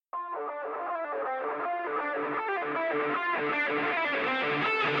All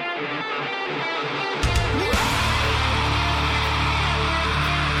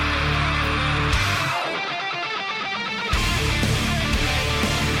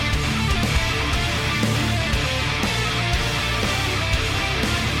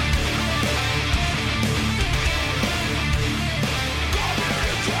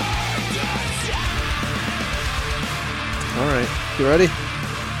right, you ready?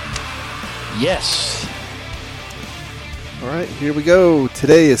 Yes. All right, here we go.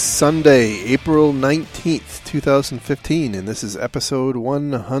 Today is Sunday, April 19th, 2015, and this is episode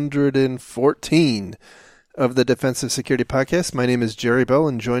 114 of the Defensive Security Podcast. My name is Jerry Bell,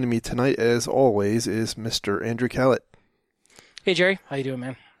 and joining me tonight, as always, is Mr. Andrew Callett. Hey, Jerry. How you doing,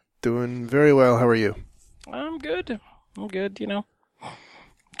 man? Doing very well. How are you? I'm good. You know.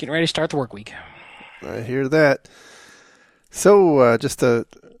 Getting ready to start the work week. I hear that. So, just a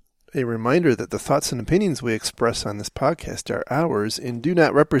reminder that the thoughts and opinions we express on this podcast are ours and do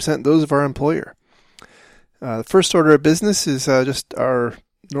not represent those of our employer. The first order of business is just our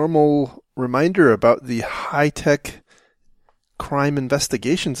normal reminder about the High-Tech Crime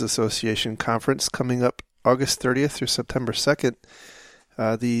Investigations Association conference coming up August 30th through September 2nd.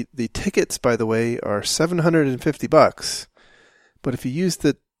 The tickets, by the way, are $750, but if you use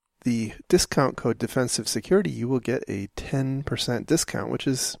the discount code Defensive Security, you will get a 10% discount, which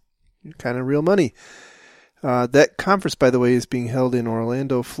is kind of real money. That conference, by the way, is being held in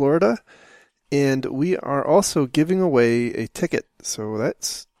Orlando, Florida, and we are also giving away a ticket. So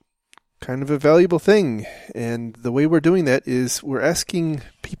that's kind of a valuable thing. And the way we're doing that is we're asking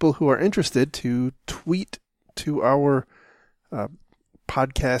people who are interested to tweet to our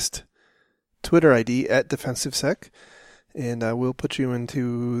podcast Twitter ID at DefensiveSec. And we'll put you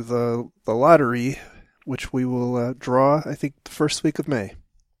into the lottery, which we will draw, I think, the first week of May.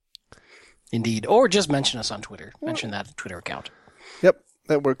 Indeed. Or just mention us on Twitter. Mention that Twitter account. Yep,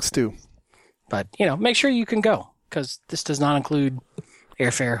 that works too. But, make sure you can go, because this does not include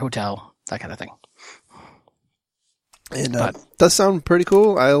airfare, hotel, that kind of thing. And does sound pretty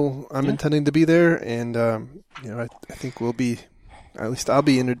cool. I'm intending to be there, and I think we'll be, at least I'll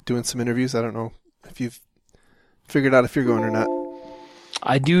be doing some interviews. I don't know if you've figured out if you're going or not.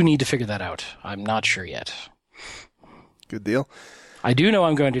 I do need to figure that out. I'm not sure yet. Good deal. I do know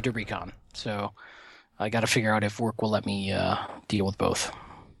I'm going to Recon, so I got to figure out if work will let me deal with both.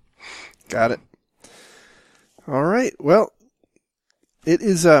 Got it. All right. Well, it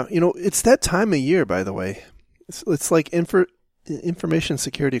is. It's that time of year. By the way, it's like information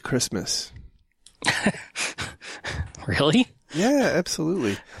security Christmas. Really? Yeah,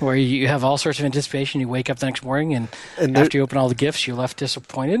 absolutely. Where you have all sorts of anticipation. You wake up the next morning, and after you open all the gifts, you're left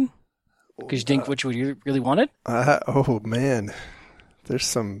disappointed because you didn't which one you really wanted. Oh man, there's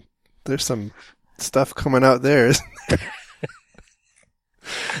some stuff coming out there, isn't there?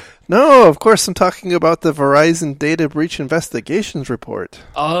 No, of course I'm talking about the Verizon Data Breach Investigations Report.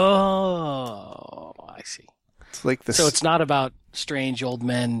 Oh, I see. It's like this. So it's not about strange old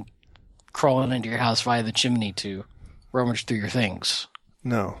men crawling into your house via the chimney to rummage through your things.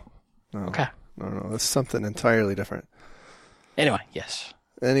 No. Okay. No. That's something entirely different. Anyway,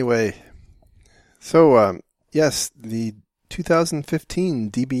 so, yes, the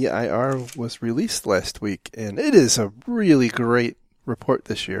 2015 DBIR was released last week, and it is a really great report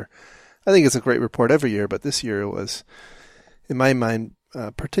this year. I think it's a great report every year, but this year it was, in my mind,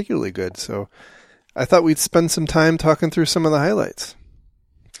 particularly good. So I thought we'd spend some time talking through some of the highlights.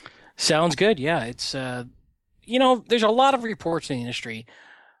 Sounds good. Yeah, it's there's a lot of reports in the industry.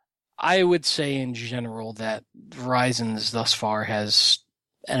 I would say in general that Verizon's thus far has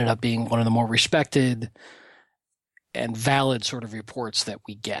ended up being one of the more respected and valid sort of reports that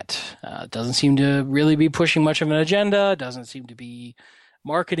we get. Doesn't seem to really be pushing much of an agenda. Doesn't seem to be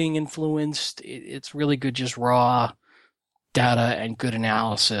marketing influenced. It's really good, just raw data and good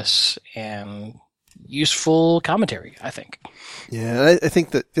analysis and useful commentary, I think. Yeah, I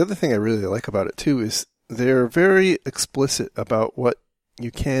think that the other thing I really like about it too is they're very explicit about what you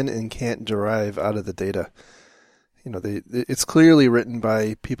can and can't derive out of the data. It's clearly written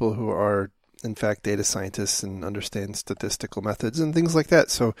by people who are, in fact, data scientists and understand statistical methods and things like that.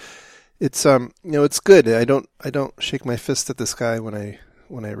 So it's it's good. I don't shake my fist at the sky when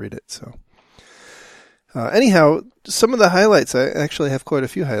I read it. So anyhow, some of the highlights. I actually have quite a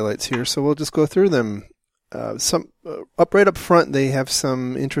few highlights here, so we'll just go through them. Right up front, they have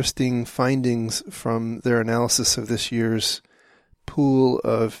some interesting findings from their analysis of this year's pool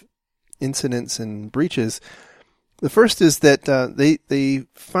of incidents and breaches. The first is that they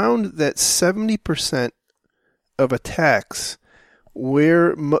found that 70% of attacks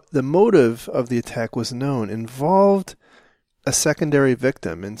where the motive of the attack was known, involved a secondary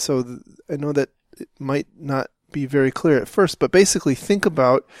victim. And so I know that it might not be very clear at first, but basically think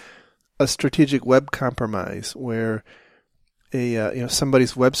about a strategic web compromise where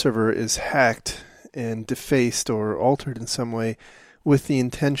somebody's web server is hacked and defaced or altered in some way with the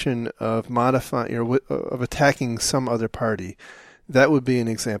intention of modifying or of attacking some other party. That would be an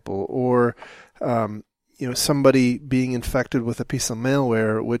example. Or somebody being infected with a piece of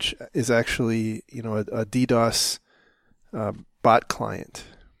malware, which is actually a DDoS bot client.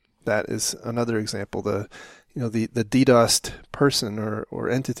 That is another example. The DDoSed person or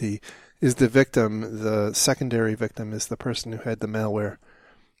entity is the victim. The secondary victim is the person who had the malware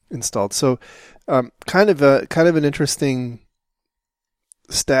installed. So, kind of an interesting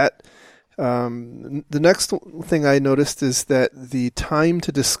stat. The next thing I noticed is that the time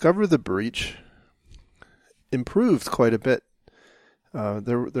to discover the breach improved quite a bit.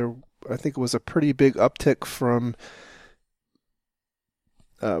 There, I think it was a pretty big uptick from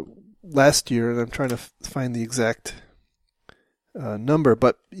last year, and I'm trying to find the exact number.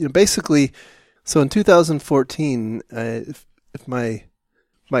 But basically, so in 2014, if my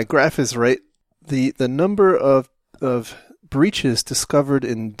graph is right, the number of breaches discovered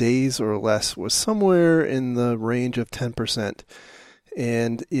in days or less was somewhere in the range of 10%.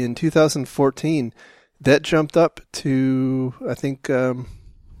 And in 2014, that jumped up to, I think, right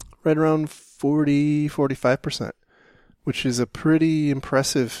around 45%, which is a pretty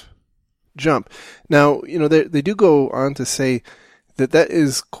impressive jump. Now, they do go on to say that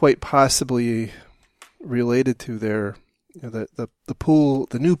is quite possibly related to their the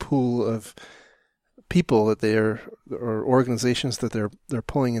new pool of people that or organizations that they're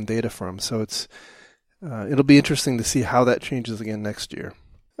pulling in data from. So it'll be interesting to see how that changes again next year.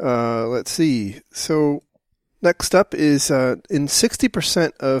 Let's see. So next up is in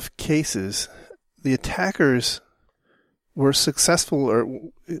 60% of cases, the attackers were successful or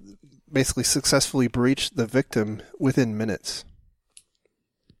basically successfully breached the victim within minutes,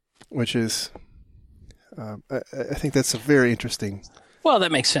 which is I think that's a very interesting. Well,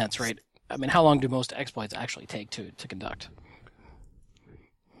 that makes sense, right? I mean, how long do most exploits actually take to conduct?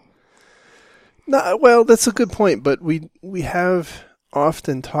 No, well, that's a good point, but we have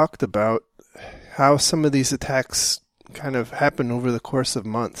often talked about how some of these attacks kind of happen over the course of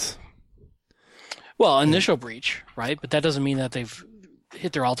months. Well, initial breach, right? But that doesn't mean that they've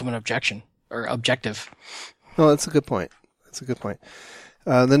hit their ultimate objective. No, that's a good point.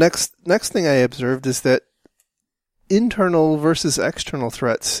 The next thing I observed is that internal versus external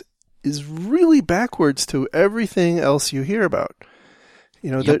threats is really backwards to everything else you hear about.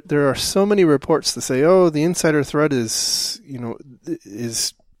 Yep. There are so many reports that say, oh, the insider threat is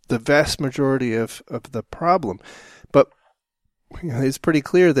the vast majority of the problem. But it's pretty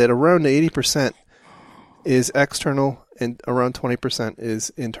clear that around 80% is external and around 20%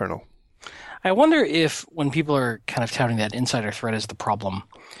 is internal. I wonder if when people are kind of touting that insider threat as the problem,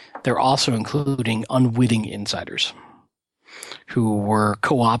 they're also including unwitting insiders who were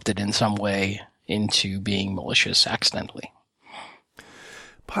co-opted in some way into being malicious accidentally.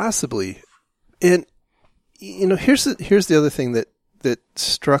 Possibly. And here's the other thing that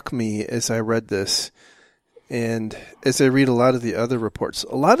struck me as I read this and as I read a lot of the other reports.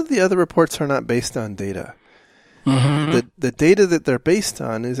 A lot of the other reports are not based on data. Mm-hmm. The data that they're based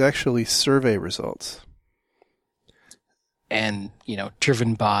on is actually survey results. And,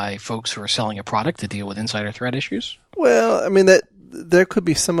 driven by folks who are selling a product to deal with insider threat issues? Well, I mean, there could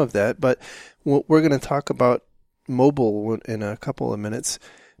be some of that, but we're going to talk about mobile in a couple of minutes.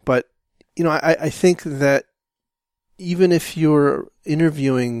 But, I think that even if you're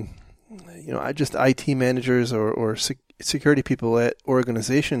interviewing, just IT managers or security people at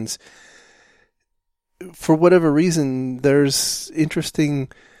organizations, for whatever reason, there's interesting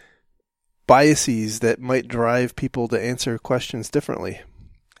biases that might drive people to answer questions differently.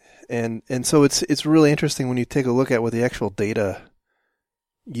 And so it's really interesting when you take a look at what the actual data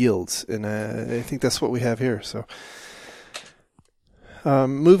yields. And I think that's what we have here. So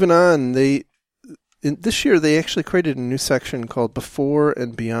moving on, this year they actually created a new section called Before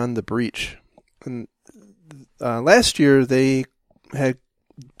and Beyond the Breach. And last year they had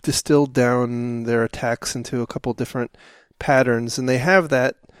distilled down their attacks into a couple different patterns, and they have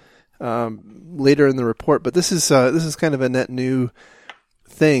that later in the report. But this is kind of a net new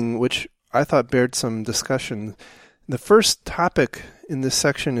thing, which I thought bared some discussion. The first topic in this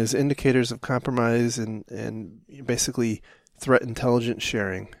section is indicators of compromise and basically threat intelligence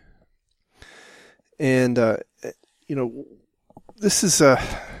sharing. And this is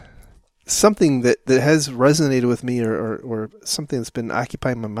something that has resonated with me, or something that's been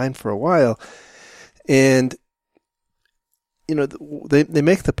occupying my mind for a while. And they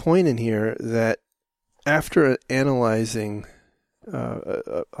make the point in here that after analyzing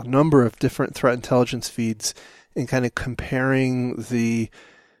a number of different threat intelligence feeds and kind of comparing the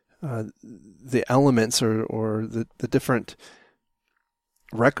elements or the different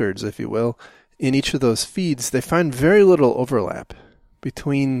records, if you will, in each of those feeds, they find very little overlap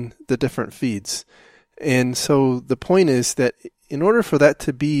between the different feeds. And so the point is that in order for that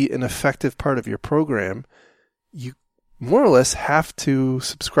to be an effective part of your program, you more or less have to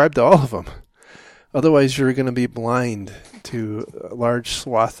subscribe to all of them. Otherwise, you're going to be blind to a large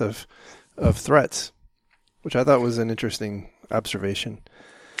swath of threats, which I thought was an interesting observation.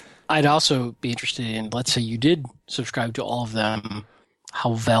 I'd also be interested in, let's say you did subscribe to all of them,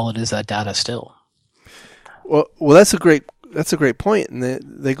 how valid is that data still? Well, that's a great point. And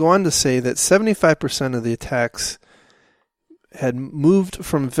they go on to say that 75% of the attacks had moved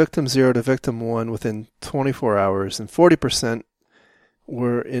from victim 0 to victim 1 within 24 hours, and 40%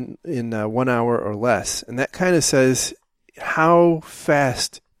 were in 1 hour or less. And that kind of says, how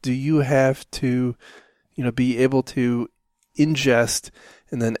fast do you have to, be able to ingest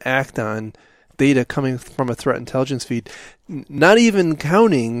and then act on data coming from a threat intelligence feed, not even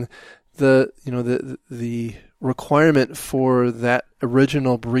counting the requirement for that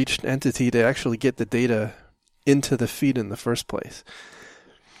original breached entity to actually get the data into the feed in the first place.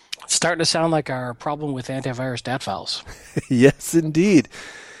 It's starting to sound like our problem with antivirus DAT files. Yes, indeed.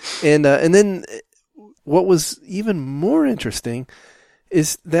 And then what was even more interesting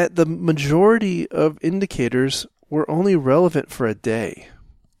is that the majority of indicators were only relevant for a day.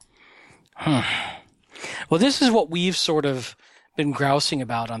 Well, this is what we've sort of been grousing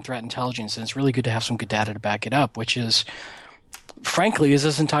about on threat intelligence, and it's really good to have some good data to back it up, which is, frankly, is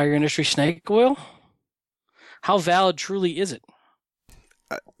this entire industry snake oil? How valid truly is it?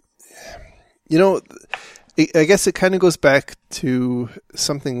 I guess it kind of goes back to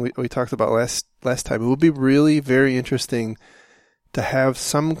something we talked about last time. It would be really very interesting to have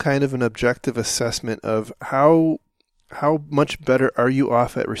some kind of an objective assessment of how much better are you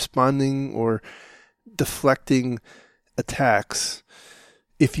off at responding or deflecting attacks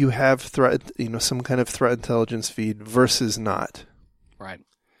if you have some kind of threat intelligence feed versus not. Right.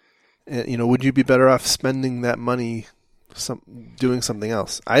 And, would you be better off spending that money doing something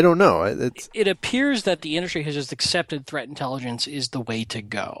else? I don't know. It appears that the industry has just accepted threat intelligence is the way to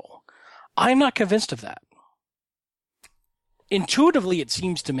go. I'm not convinced of that. Intuitively, it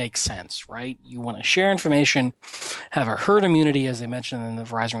seems to make sense, right? You want to share information, have a herd immunity, as they mentioned in the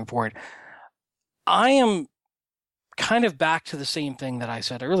Verizon report. I am kind of back to the same thing that I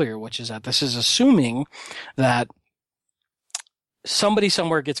said earlier, which is that this is assuming that somebody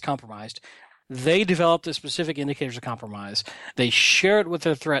somewhere gets compromised. They developed the specific indicators of compromise. They share it with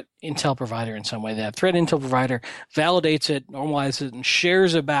their threat intel provider in some way. That threat intel provider validates it, normalizes it, and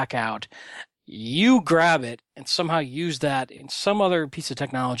shares it back out. You grab it and somehow use that in some other piece of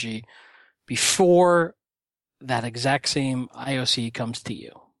technology before that exact same IOC comes to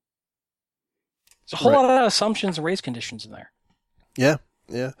you. There's a whole lot of assumptions and race conditions in there. Yeah.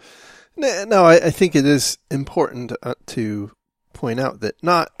 No, I think it is important to point out that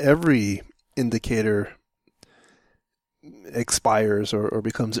not every indicator expires or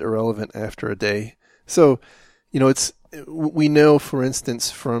becomes irrelevant after a day. So, we know, for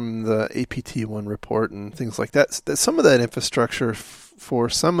instance, from the APT1 report and things like that some of that infrastructure for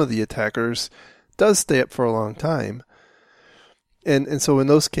some of the attackers does stay up for a long time. And so in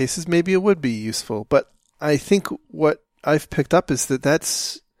those cases, maybe it would be useful. But I think what I've picked up is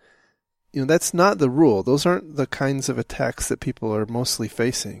that's not the rule. Those aren't the kinds of attacks that people are mostly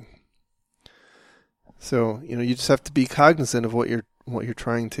facing. So, you just have to be cognizant of what you're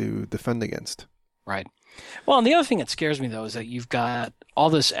trying to defend against. Right. Well, and the other thing that scares me, though, is that you've got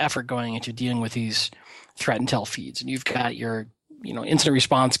all this effort going into dealing with these threat intel feeds, and you've got your, incident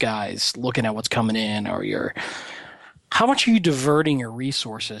response guys looking at what's coming in, or how much are you diverting your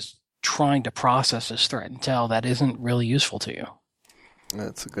resources trying to process this threat intel that isn't really useful to you?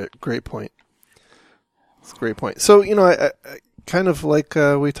 That's a great point. That's a great point. So, I kind of like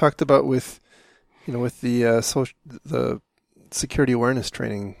we talked about with the security awareness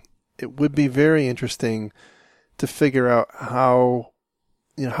training, it would be very interesting to figure out how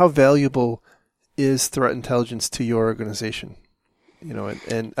valuable is threat intelligence to your organization.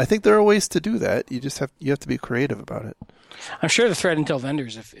 And I think there are ways to do that. You have to be creative about it. I'm sure the threat intel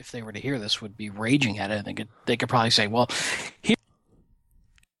vendors, if they were to hear this, would be raging at it. They could probably say, well,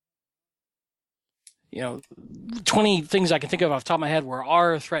 20 things I can think of off the top of my head where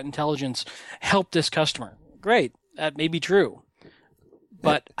our threat intelligence helped this customer. Great. That may be true.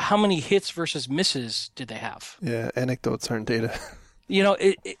 But how many hits versus misses did they have? Yeah, anecdotes aren't data.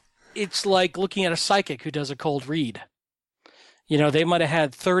 It's like looking at a psychic who does a cold read. They might have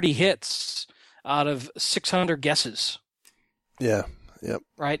had 30 hits out of 600 guesses. Yeah. Yep.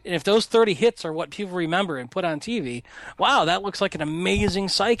 Right? And if those 30 hits are what people remember and put on TV, wow, that looks like an amazing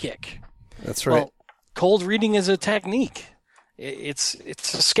psychic. That's right. Well, cold reading is a technique. It's a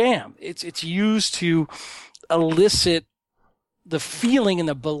scam. It's used to elicit the feeling and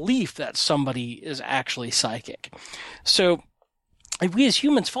the belief that somebody is actually psychic. So we as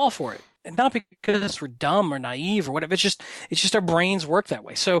humans fall for it. And not because we're dumb or naive or whatever. It's just our brains work that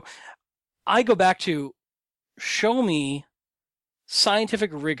way. So I go back to show me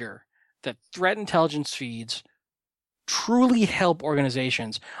scientific rigor that threat intelligence feeds truly help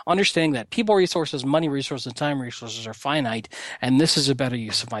organizations understanding that people resources, money resources, time resources are finite, and this is a better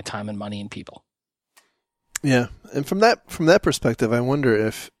use of my time and money and people. Yeah, and from that perspective, I wonder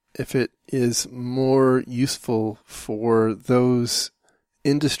if it is more useful for those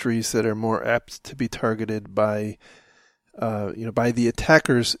industries that are more apt to be targeted by by the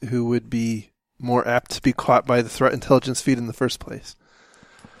attackers who would be more apt to be caught by the threat intelligence feed in the first place.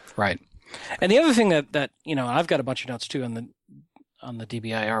 Right. And the other thing that I've got a bunch of notes too on the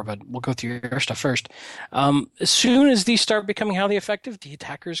DBIR, but we'll go through your stuff first. As soon as these start becoming highly effective, the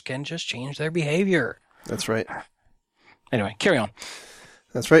attackers can just change their behavior. That's right. Anyway, carry on.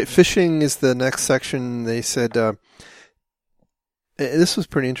 That's right. Phishing is the next section. They said this was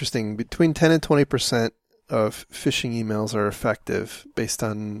pretty interesting. Between 10 and 20% of phishing emails are effective based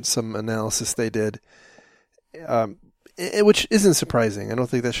on some analysis they did, which isn't surprising. I don't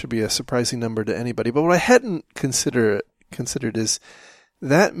think that should be a surprising number to anybody. But what I hadn't considered is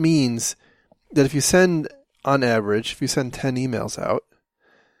that means that if you send, on average, if you send 10 emails out,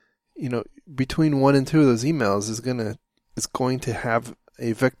 between 1 and 2 of those emails is going to have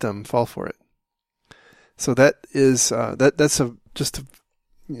a victim fall for it. So that is that's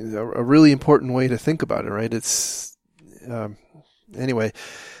a really important way to think about it, right? It's anyway.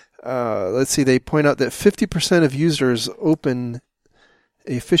 Let's see. They point out that 50% of users open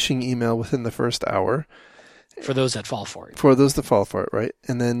a phishing email within the first hour. For those that fall for it. For those that fall for it, right?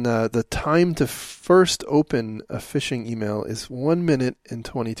 And then the time to first open a phishing email is 1 minute and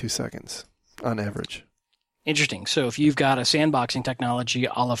 22 seconds on average. Interesting. So if you've got a sandboxing technology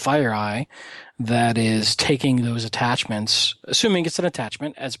a la FireEye that is taking those attachments, assuming it's an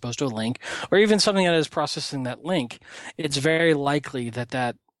attachment as opposed to a link, or even something that is processing that link, it's very likely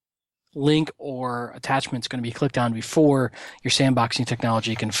that link or attachment is going to be clicked on before your sandboxing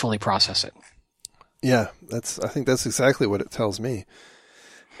technology can fully process it. Yeah, I think that's exactly what it tells me.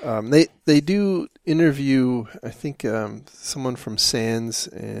 They do interview, I think, someone from SANS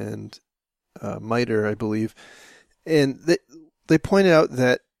and MITRE, I believe, and they point out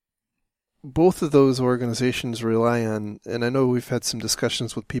that both of those organizations rely on, and I know we've had some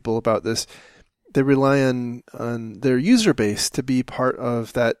discussions with people about this, they rely on their user base to be part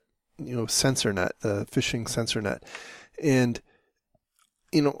of that, sensor net, the phishing sensor net. And,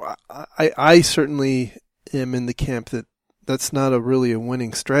 I certainly am in the camp that that's not really a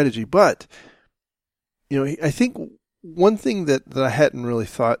winning strategy, but, I think one thing that I hadn't really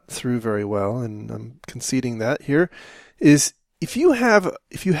thought through very well, and I'm conceding that here, is if you have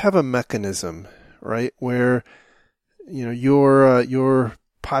a mechanism, right, where your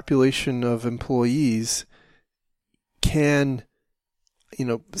population of employees can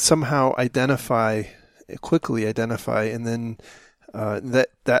somehow quickly identify, and then that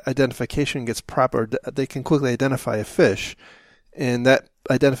identification gets proper. They can quickly identify a phish, and that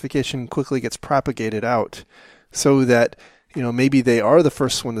identification quickly gets propagated out, so that maybe they are the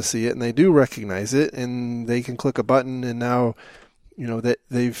first one to see it, and they do recognize it, and they can click a button, and now that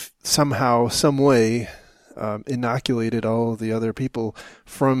they've somehow, some way, inoculated all of the other people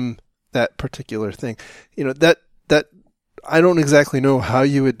from that particular thing. That I don't exactly know how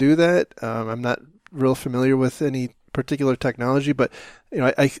you would do that. I'm not real familiar with any particular technology, but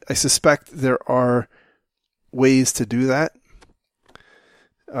I suspect there are ways to do that.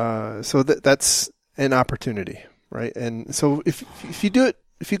 So that's an opportunity, right? And so if you do it,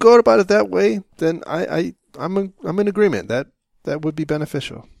 if you go about it that way, then I'm in agreement that would be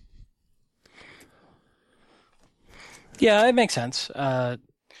beneficial. Yeah, it makes sense. And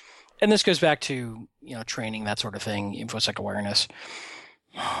this goes back to training, that sort of thing, InfoSec awareness.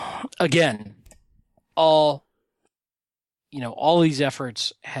 Again, all these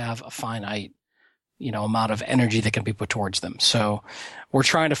efforts have a finite amount of energy that can be put towards them. So we're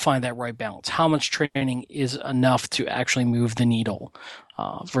trying to find that right balance. How much training is enough to actually move the needle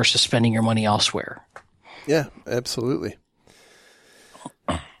versus spending your money elsewhere? Yeah, absolutely.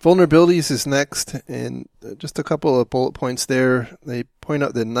 Vulnerabilities is next, and just a couple of bullet points there. They point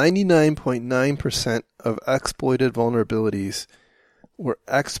out that 99.9% of exploited vulnerabilities were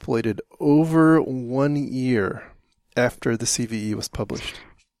exploited over 1 year after the CVE was published.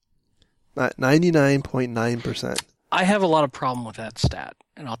 99.9%. I have a lot of problem with that stat,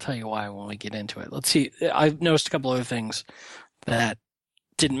 and I'll tell you why when we get into it. Let's see. I've noticed a couple other things that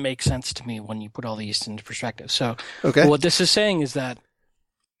didn't make sense to me when you put all these into perspective. So what this is saying is that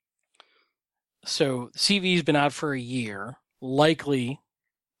CVE's been out for a year, likely,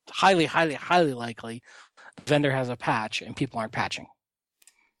 highly, highly, highly likely, the vendor has a patch and people aren't patching.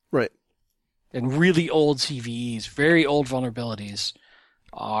 Right. And really old CVEs, very old vulnerabilities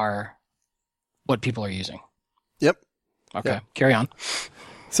are what people are using. Yep. Okay, yep. Carry on.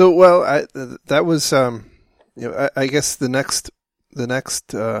 So, that was, I guess the next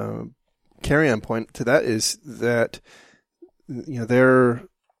carry-on point to that is that,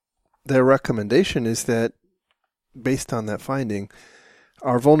 their recommendation is that, based on that finding,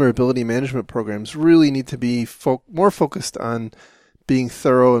 our vulnerability management programs really need to be more focused on being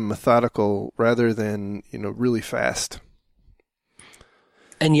thorough and methodical rather than, really fast.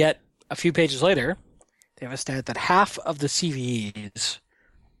 And yet, a few pages later, they have a stat that half of the CVEs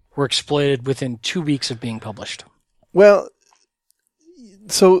were exploited within 2 weeks of being published. Well,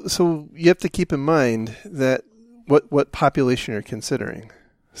 so you have to keep in mind that what population you're considering.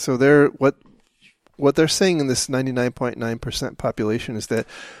 So what they're saying in this 99.9% population is that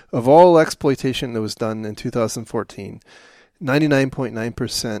of all exploitation that was done in 2014,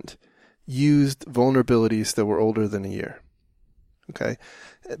 99.9% used vulnerabilities that were older than a year. Okay?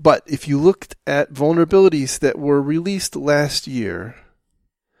 But if you looked at vulnerabilities that were released last year,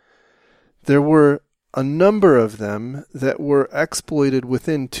 there were a number of them that were exploited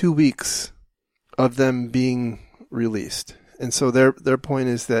within 2 weeks of them being released. And so their point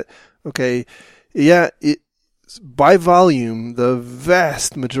is that, by volume, the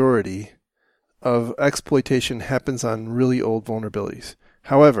vast majority of exploitation happens on really old vulnerabilities.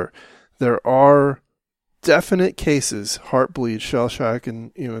 However, there are definite cases, Heartbleed, Shellshock,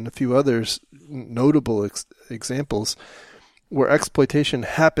 and and a few others, notable examples, where exploitation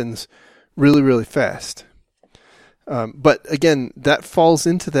happens really, really fast. But again, that falls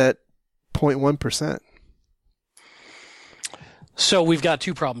into that 0.1%. So we've got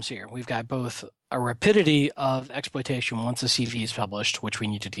two problems here. We've got both a rapidity of exploitation once a CV is published, which we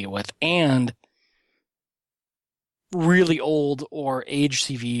need to deal with, and really old or aged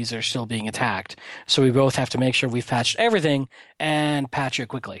CVs are still being attacked. So we both have to make sure we've patched everything and patch it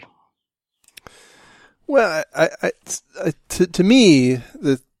quickly. Well, to me,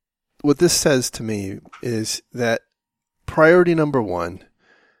 what this says to me is that priority number one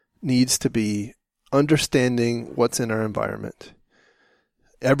needs to be understanding what's in our environment.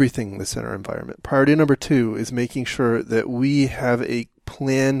 Everything that's in our environment. Priority number two is making sure that we have a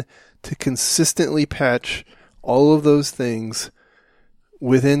plan to consistently patch all of those things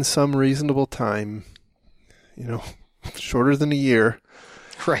within some reasonable time, shorter than a year.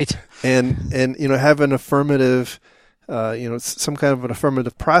 Right. And have an affirmative, some kind of an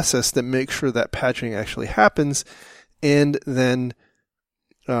affirmative process that makes sure that patching actually happens. And then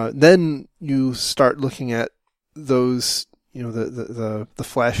you start looking at those, the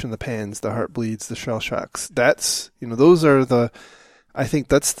flash in the pans, the Heartbleeds, the Shellshocks. That's, those are I think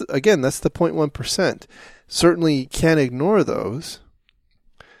that's the 0.1%. Certainly can't ignore those,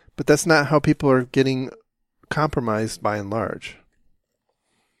 but that's not how people are getting compromised by and large.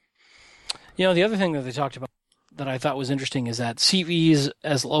 The other thing that they talked about that I thought was interesting is that CVEs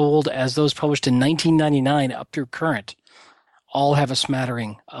as old as those published in 1999 up through current all have a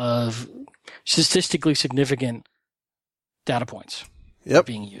smattering of statistically significant data points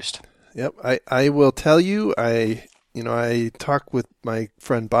being used. Yep. I will tell you, I talk with my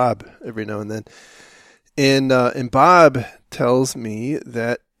friend Bob every now and then, and Bob tells me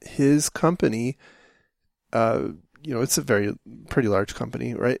that his company, it's a pretty large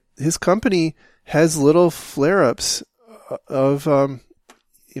company, right? His company has little flare-ups of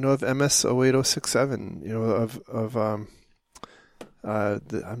MS 080667,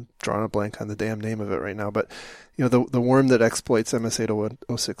 I'm drawing a blank on the damn name of it right now, but the worm that exploits MS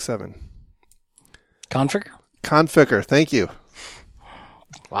 80067. Conficker, thank you.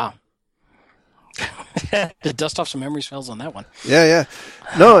 Wow. To dust off some memory spells on that one. Yeah.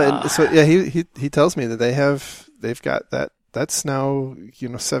 No, and so he tells me that they've got that. That's now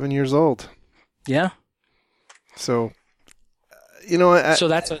 7 years old. Yeah. So, So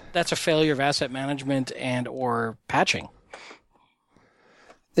that's a failure of asset management and or patching.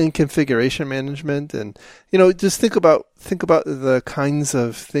 in configuration management, and just think about the kinds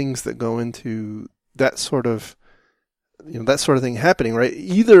of things that go into that sort of thing happening, right?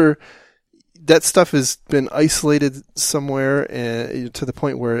 Either that stuff has been isolated somewhere and to the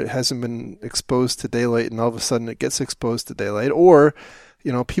point where it hasn't been exposed to daylight, and all of a sudden it gets exposed to daylight, or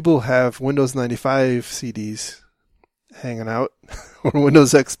people have Windows 95 CDs hanging out or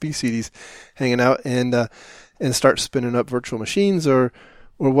Windows XP CDs hanging out and start spinning up virtual machines or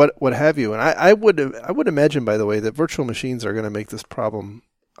what have you. And I would imagine, by the way, that virtual machines are going to make this problem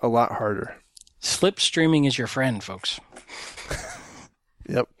a lot harder. Slipstreaming is your friend, folks.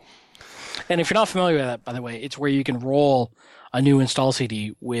 Yep. And if you're not familiar with that, by the way, it's where you can roll a new install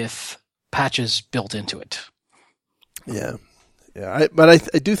CD with patches built into it. Yeah. Yeah. But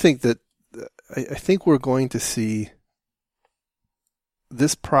I do think that I think we're going to see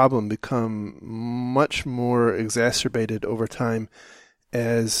this problem become much more exacerbated over time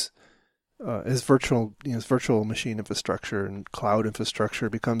as virtual machine infrastructure and cloud infrastructure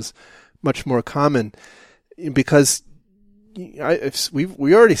becomes much more common, because we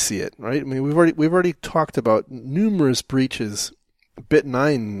already see it, right? I mean, we've already talked about numerous breaches.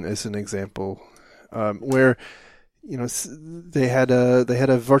 Bit9 as an example, where they had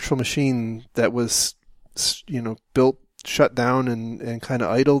a virtual machine that was built, shut down, and kind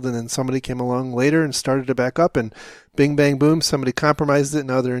of idled, and then somebody came along later and started to back up, and bing bang boom, somebody compromised it.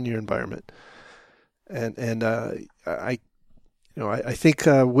 Now they're in your environment, and I think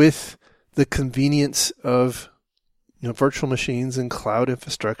with the convenience of virtual machines and cloud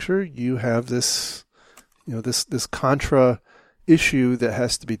infrastructure, you have this this contra issue that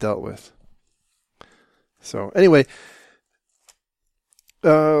has to be dealt with. So anyway,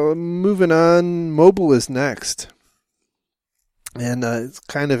 moving on, mobile is next. And it's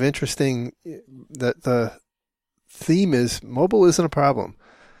kind of interesting that the theme is mobile isn't a problem.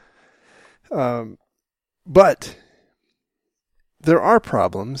 But there are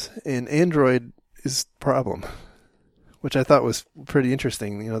problems, and Android is the problem, which I thought was pretty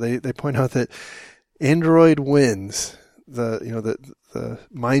interesting. They point out that Android wins the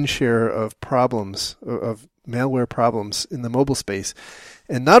mind share of problems, of malware problems in the mobile space.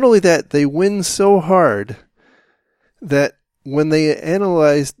 And not only that, they win so hard that when they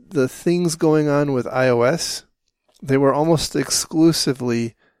analyzed the things going on with iOS, they were almost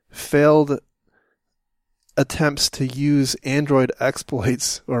exclusively failed attempts to use Android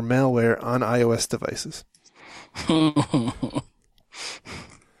exploits or malware on iOS devices.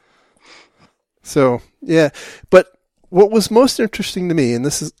 So, yeah. But what was most interesting to me, and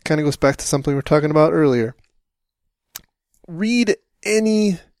this kind of goes back to something we were talking about earlier, read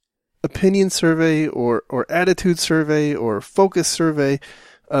any opinion survey or attitude survey or focus survey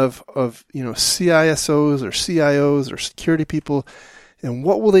of CISOs or CIOs or security people, and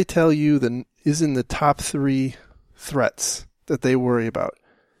what will they tell you that is in the top 3 threats that they worry about?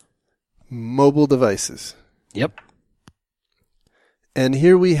 Mobile devices. Yep. And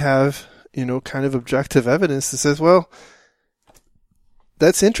here we have kind of objective evidence that says, well,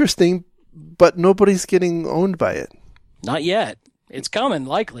 that's interesting, but nobody's getting owned by it. Not yet. It's coming,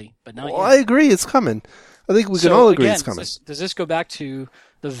 likely, but not yet. I agree, it's coming. I think we can all agree it's coming. Does this go back to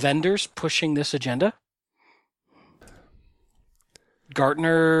the vendors pushing this agenda?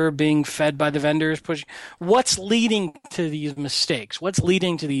 Gartner being fed by the vendors pushing? What's leading to these mistakes? What's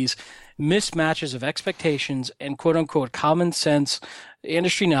leading to these mismatches of expectations and quote-unquote common sense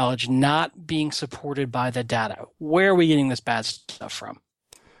industry knowledge not being supported by the data? Where are we getting this bad stuff from?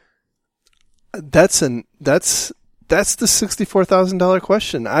 That's the $64,000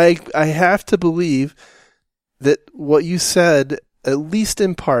 question. I have to believe that what you said, at least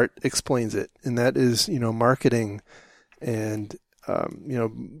in part, explains it, and that is marketing and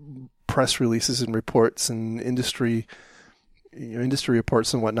press releases and reports and industry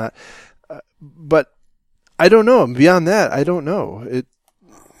reports and whatnot. But I don't know. Beyond that, I don't know.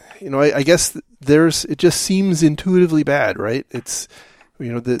 I guess it just seems intuitively bad, right? It's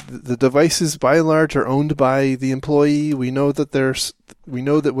the devices by and large are owned by the employee. We know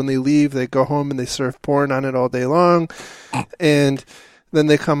that when they leave, they go home and they surf porn on it all day long, and then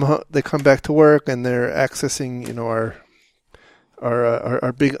they come back to work and they're accessing our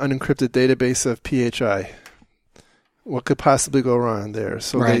big unencrypted database of PHI. What could possibly go wrong there?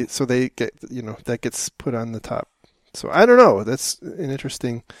 So right. they get that gets put on the top. So I don't know. That's an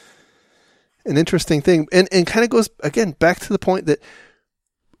interesting thing, and kind of goes again back to the point that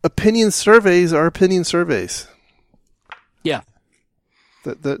opinion surveys are opinion surveys. Yeah,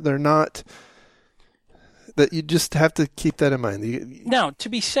 That they're not That you just have to keep that in mind. Now, to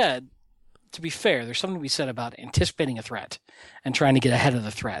be fair, there's something to be said about anticipating a threat and trying to get ahead of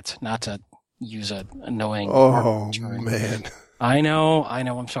the threat, not to use a annoying. Oh man! I know.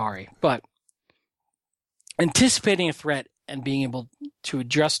 I'm sorry, but anticipating a threat and being able to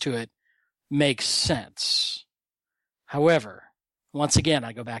adjust to it makes sense. However, once again,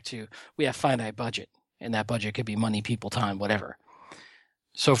 I go back to we have finite budget, and that budget could be money, people, time, whatever.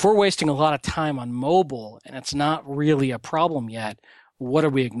 So if we're wasting a lot of time on mobile and it's not really a problem yet, what are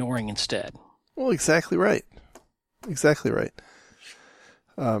we ignoring instead? Well, exactly right. Exactly right.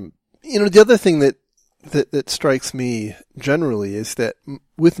 The other thing that strikes me generally is that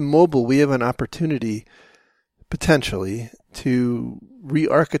with mobile, we have an opportunity potentially to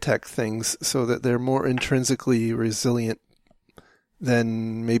re-architect things so that they're more intrinsically resilient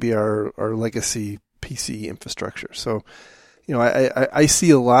than maybe our legacy PC infrastructure. So, I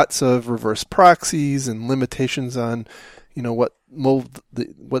see lots of reverse proxies and limitations on, what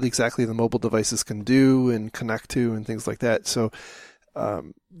exactly the mobile devices can do and connect to and things like that. So,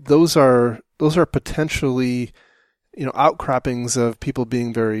 those are potentially, outcroppings of people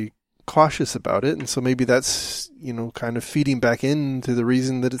being very cautious about it. And so maybe that's, kind of feeding back into the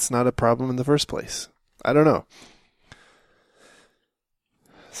reason that it's not a problem in the first place. I don't know.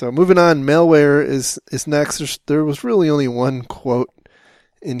 So moving on, malware is next. There was really only one quote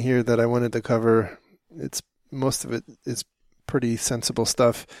in here that I wanted to cover. Most of it is pretty sensible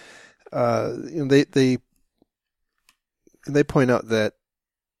stuff. They point out that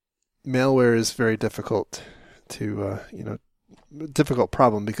malware is very difficult to difficult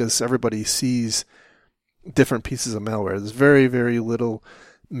problem because everybody sees different pieces of malware. There's very, very little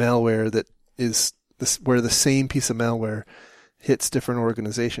malware that is where the same piece of malware hits different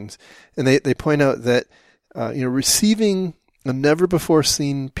organizations. And they point out that receiving a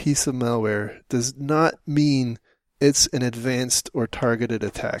never-before-seen piece of malware does not mean it's an advanced or targeted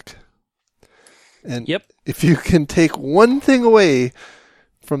attack. And if you can take one thing away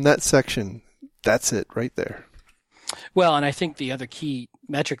from that section, that's it right there. Well, and I think the other key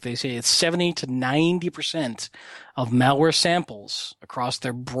metric they say is 70 to 90% of malware samples across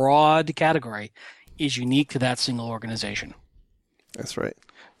their broad category is unique to that single organization. That's right.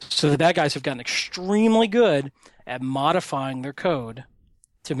 So the bad guys have gotten extremely good at modifying their code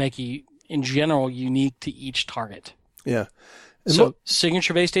to make it, in general, unique to each target. Yeah. And so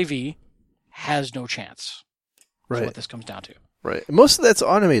signature-based AV has no chance. Right. That's what this comes down to. Right. And most of that's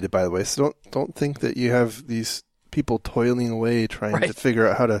automated, by the way. So don't think that you have these people toiling away trying to figure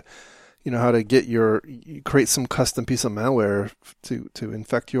out how to, how to create some custom piece of malware to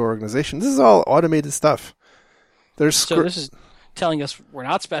infect your organization. This is all automated stuff. So this is telling us we're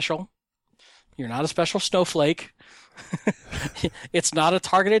not special. You're not a special snowflake. It's not a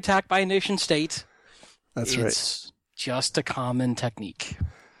targeted attack by a nation state. That's right. It's just a common technique.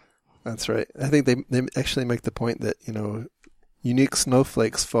 That's right. I think they actually make the point that, unique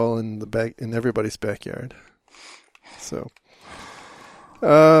snowflakes fall in everybody's backyard. So,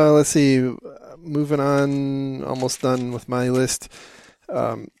 let's see. Moving on, almost done with my list.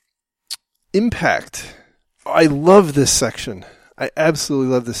 Impact. I love this section. I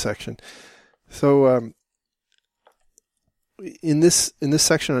absolutely love this section. So, in this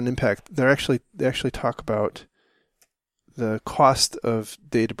section on impact, they actually talk about the cost of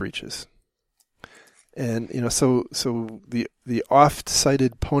data breaches. And so the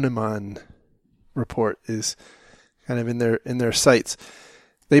oft-cited Ponemon report is kind of in their sites.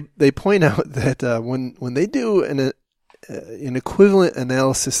 They point out that when they do an equivalent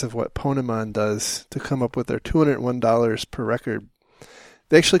analysis of what Ponemon does to come up with their $201 per record,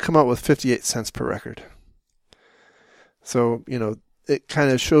 they actually come out with 58 cents per record. So it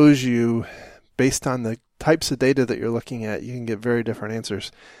kind of shows you, based on the types of data that you're looking at, you can get very different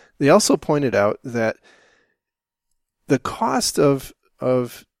answers. They also pointed out that the cost of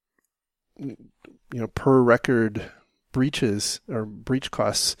per record breaches or breach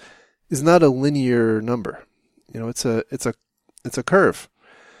costs is not a linear number. It's a curve,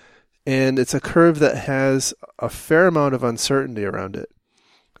 and it's a curve that has a fair amount of uncertainty around it.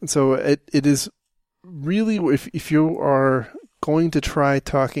 And so it is really, if you are going to try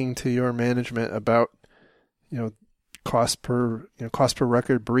talking to your management about cost per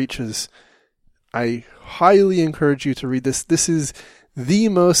record breaches, I highly encourage you to read this. This is the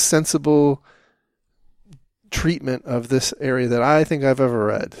most sensible treatment of this area that I think I've ever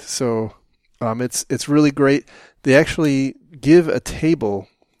read. So it's really great. They actually give a table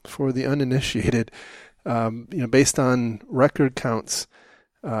for the uninitiated, based on record counts,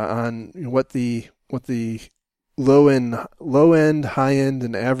 on what the low end, high end,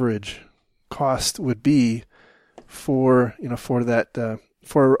 and average cost would be for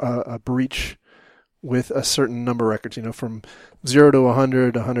a breach with a certain number of records, from 0 to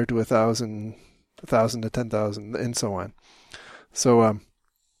 100, 100 to 1,000, 1,000 to 10,000, and so on. So,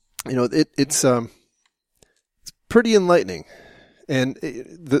 it's pretty enlightening. And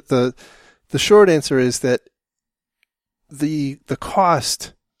the short answer is that the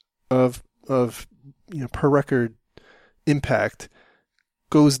cost of per record impact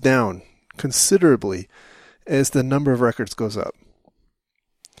goes down considerably as the number of records goes up.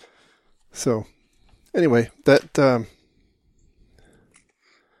 So anyway, that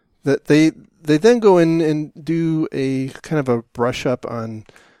they then go in and do a kind of a brush up on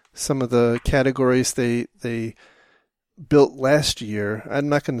some of the categories they built last year. I'm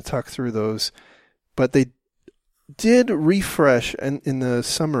not going to talk through those, but they did refresh, and in the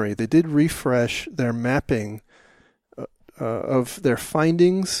summary, they did refresh their mapping of their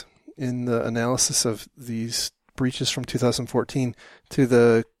findings in the analysis of these breaches from 2014 to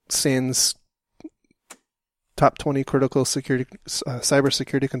the SANS top 20 critical security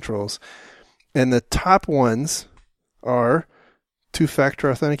cybersecurity controls. And the top ones are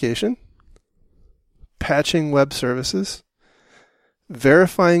two-factor authentication, patching web services,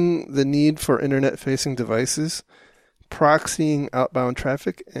 verifying the need for internet-facing devices, proxying outbound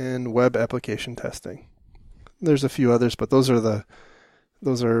traffic, and web application testing. There's a few others, but those are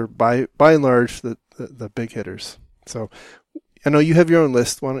by and large the big hitters. So I know you have your own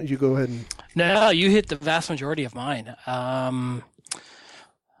list. Why don't you go ahead and... No, you hit the vast majority of mine.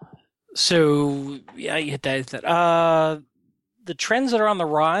 So yeah, you hit that. The trends that are on the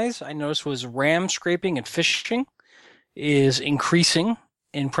rise, I noticed, was RAM scraping and phishing is increasing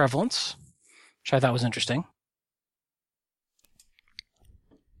in prevalence, which I thought was interesting.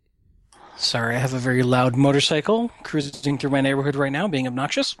 Sorry, I have a very loud motorcycle cruising through my neighborhood right now, being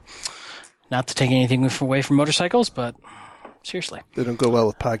obnoxious. Not to take anything away from motorcycles, but seriously. They don't go well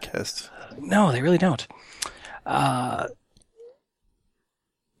with podcasts. No, they really don't. 10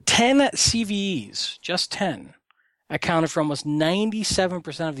 CVEs, just 10, accounted for almost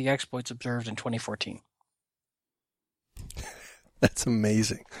 97% of the exploits observed in 2014. That's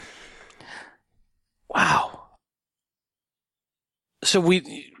amazing. Wow. So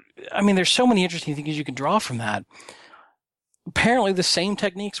there's so many interesting things you can draw from that. Apparently the same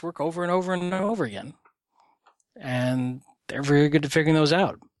techniques work over and over and over again. And they're very good at figuring those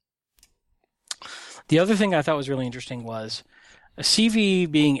out. The other thing I thought was really interesting was a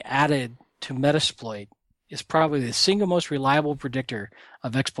CV being added to Metasploit is probably the single most reliable predictor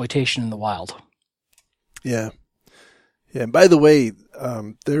of exploitation in the wild. Yeah. Yeah. And by the way,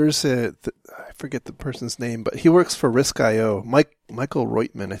 there's I forget the person's name, but he works for Risk.io. Michael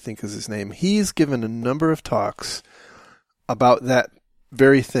Reutman, I think is his name. He's given a number of talks about that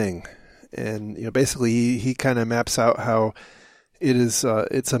very thing. And, basically he kind of maps out how it is,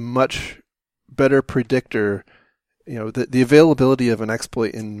 it's a much better predictor. The availability of an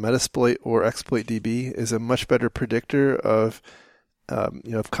exploit in Metasploit or ExploitDB is a much better predictor of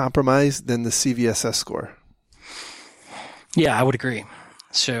compromise than the CVSS score. Yeah, I would agree.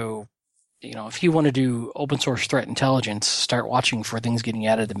 So, if you want to do open source threat intelligence, start watching for things getting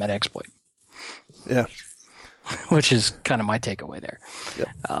added to Metasploit. Yeah. Which is kind of my takeaway there. Yep.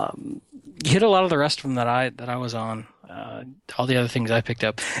 You hit a lot of the rest of them that I was on. All the other things I picked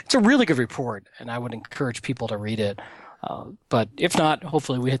up. It's a really good report, and I would encourage people to read it. But if not,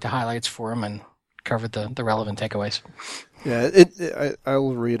 hopefully we hit the highlights for them and covered the relevant takeaways. Yeah, I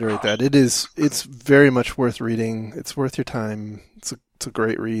will reiterate that it's very much worth reading. It's worth your time. It's a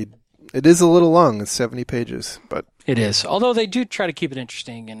great read. It is a little long. It's 70 pages, but it is. Although they do try to keep it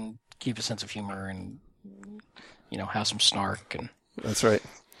interesting and keep a sense of humor and have some snark and. That's right.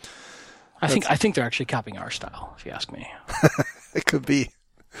 I think they're actually copying our style, if you ask me. It could be.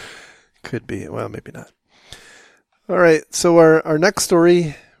 Well, maybe not. All right. So our next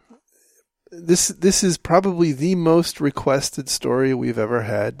story. This is probably the most requested story we've ever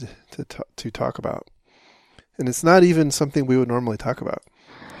had to talk about, and it's not even something we would normally talk about.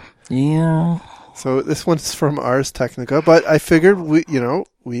 Yeah. So this one's from Ars Technica, but I figured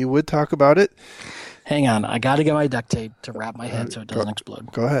we would talk about it. Hang on, I got to get my duct tape to wrap my head so it doesn't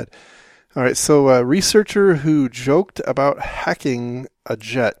explode. Go ahead. All right, so a researcher who joked about hacking a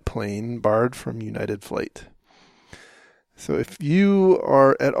jet plane barred from United Flight. So if you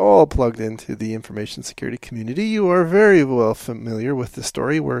are at all plugged into the information security community, you are very well familiar with the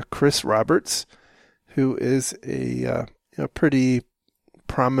story where Chris Roberts, who is a pretty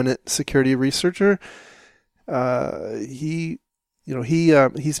prominent security researcher, he's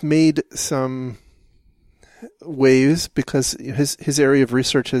made some waves because his area of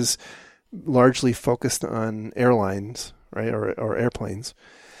research has largely focused on airlines, right, or airplanes.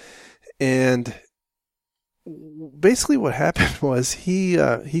 And basically what happened was he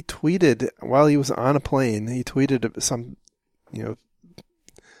tweeted while he was on a plane. He tweeted some,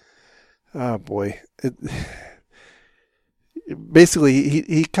 oh boy. Basically,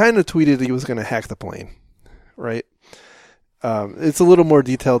 he kind of tweeted he was going to hack the plane, right? It's a little more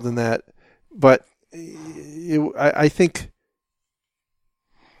detailed than that, but I think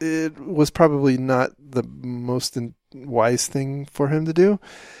it was probably not the most wise thing for him to do.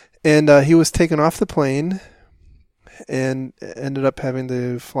 And he was taken off the plane and ended up having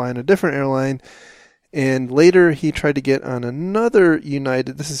to fly on a different airline. And later he tried to get on another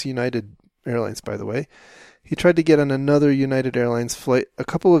this is United Airlines, by the way. He tried to get on another United Airlines flight a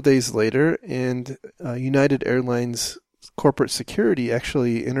couple of days later, and United Airlines corporate security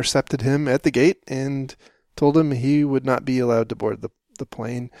actually intercepted him at the gate and told him he would not be allowed to board the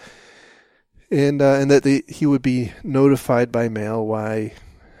plane, and that he would be notified by mail. Why?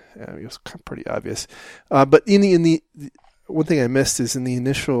 It was pretty obvious. But in the one thing I missed is in the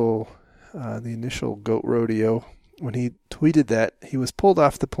initial goat rodeo, when he tweeted that, he was pulled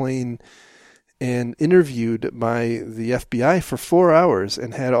off the plane and interviewed by the FBI for 4 hours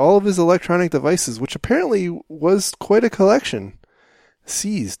and had all of his electronic devices, which apparently was quite a collection,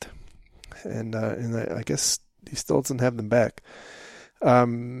 seized. And I guess he still doesn't have them back.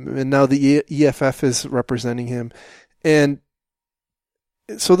 And now the EFF is representing him. And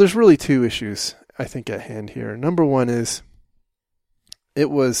so there's really two issues, I think, at hand here. Number one is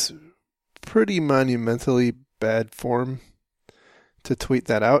it was pretty monumentally bad form to tweet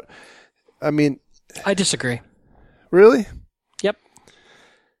that out. I mean, I disagree. Really? Yep.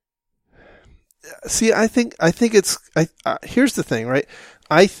 See, I think it's here's the thing, right?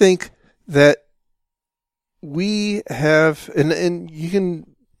 I think that we have, and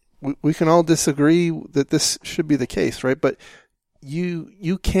we can all disagree that this should be the case, right? But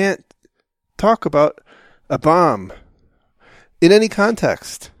you can't talk about a bomb in any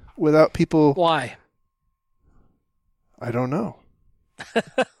context without people. Why? I don't know.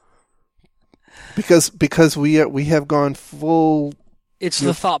 Because we have gone full. It's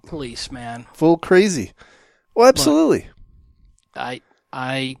the thought police, man. Full crazy. Well, absolutely. Look,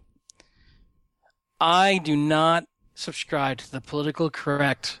 I do not subscribe to the political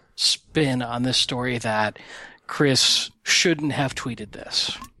correct spin on this story that Chris shouldn't have tweeted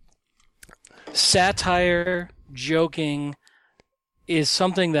this. Satire, joking, is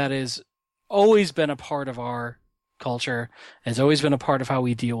something that has always been a part of our culture, has always been a part of how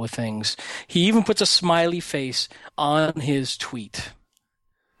we deal with things. He even puts a smiley face on his tweet,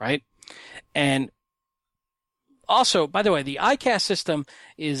 right? And also, by the way, the ICAS system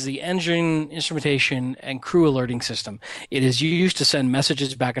is the engine instrumentation and crew alerting system. It is used to send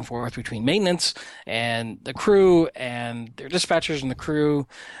messages back and forth between maintenance and the crew and their dispatchers and the crew.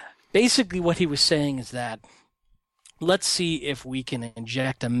 Basically, what he was saying is that let's see if we can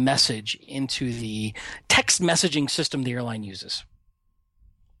inject a message into the text messaging system the airline uses.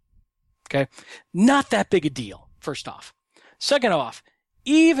 Okay? Not that big a deal, first off. Second off,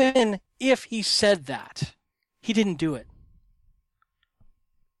 even if he said that, he didn't do it.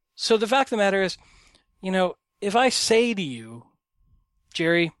 So the fact of the matter is, if I say to you,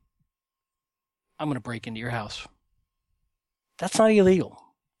 Jerry, I'm going to break into your house, that's not illegal.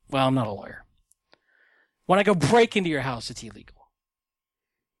 Well, I'm not a lawyer. When I go break into your house, it's illegal.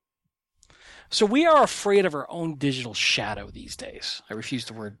 So we are afraid of our own digital shadow these days. I refuse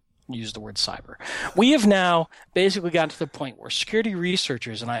to use the word cyber. We have now basically gotten to the point where security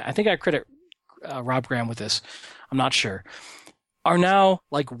researchers, and I think I credit Rob Graham with this, I'm not sure, are now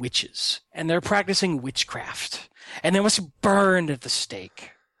like witches, and they're practicing witchcraft, and they must be burned at the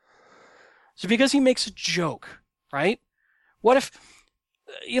stake. So because he makes a joke, right? What if,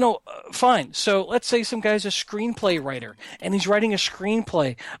 fine. So let's say some guy's a screenplay writer, and he's writing a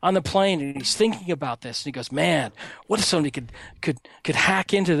screenplay on the plane, and he's thinking about this, and he goes, man, what if somebody could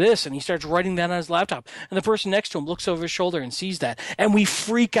hack into this? And he starts writing that on his laptop, and the person next to him looks over his shoulder and sees that, and we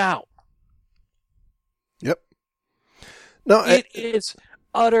freak out. Yep. No, it is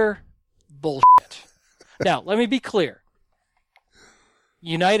utter bullshit. Now, let me be clear.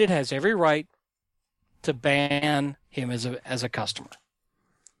 United has every right to ban him as a customer.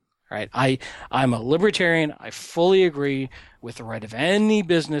 Right? I'm a libertarian. I fully agree with the right of any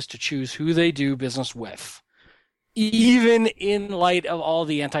business to choose who they do business with. Even in light of all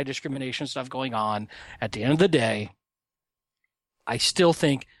the anti-discrimination stuff going on, at the end of the day, I still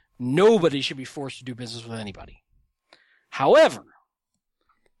think nobody should be forced to do business with anybody. However,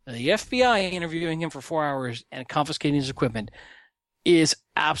 the FBI interviewing him for 4 hours and confiscating his equipment is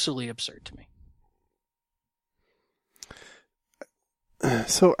absolutely absurd to me.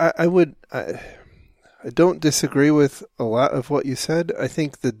 So I don't disagree with a lot of what you said. I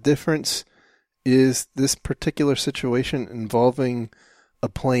think the difference is this particular situation involving a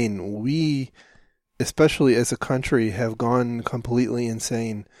plane. We, especially as a country, have gone completely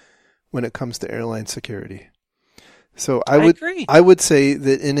insane when it comes to airline security. So I agree. I would say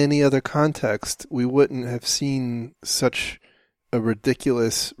that in any other context, we wouldn't have seen such a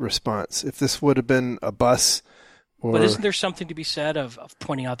ridiculous response. If this would have been a bus or... But isn't there something to be said of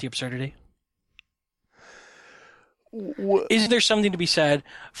pointing out the absurdity? Isn't there something to be said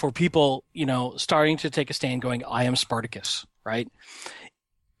for people, starting to take a stand going, I am Spartacus, right?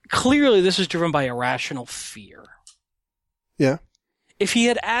 Clearly, this is driven by irrational fear. Yeah. If he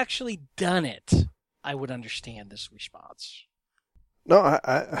had actually done it, I would understand this response. No,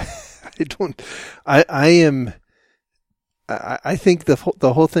 I don't. I think the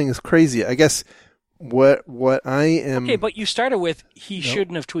whole thing is crazy. I guess what I am. Okay, but you started with he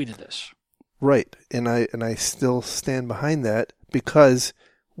shouldn't have tweeted this. Right, and I still stand behind that because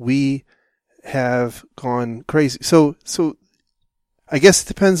we have gone crazy. So I guess it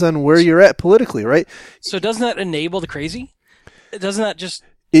depends on where you're at politically, right? So doesn't that enable the crazy? Doesn't that just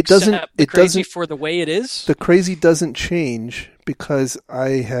it doesn't for the way it is? The crazy doesn't change because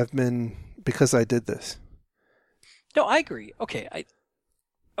I did this. No, I agree.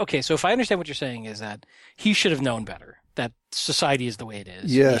 Okay, so if I understand what you're saying is that he should have known better. That society is the way it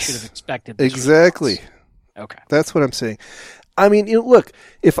is. Yes. He should have expected this exactly. response. Okay. That's what I'm saying. I mean, look,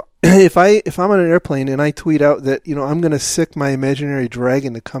 if I'm on an airplane and I tweet out that, I'm going to sick my imaginary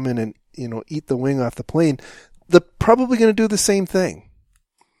dragon to come in and, eat the wing off the plane, they're probably going to do the same thing.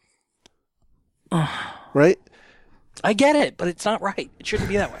 Right? I get it, but it's not right. It shouldn't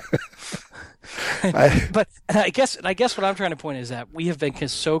be that way. But I guess what I'm trying to point is that we have been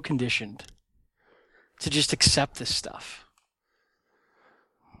so conditioned to just accept this stuff.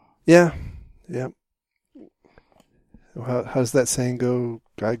 Yeah. Yeah. How's that saying go?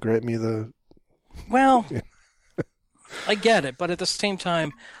 God grant me the... Well, I get it, but at the same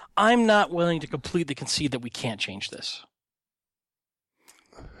time, I'm not willing to completely concede that we can't change this.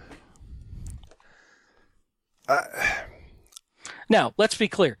 Now, let's be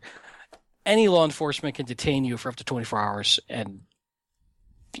clear. Any law enforcement can detain you for up to 24 hours, and,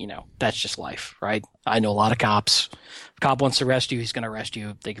 that's just life, right? I know a lot of cops. If a cop wants to arrest you, he's going to arrest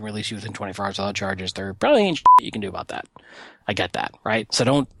you. They can release you within 24 hours without charges. There probably ain't shit you can do about that. I get that, right?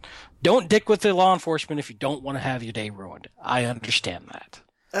 So don't dick with the law enforcement if you don't want to have your day ruined. I understand that.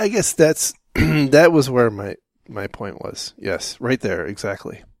 I guess that was where my point was. Yes, right there,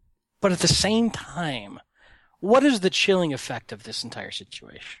 exactly. But at the same time, what is the chilling effect of this entire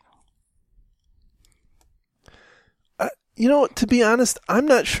situation? To be honest, I'm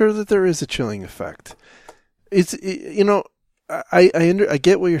not sure that there is a chilling effect. I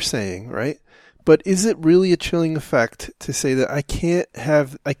get what you're saying, right? But is it really a chilling effect to say that I can't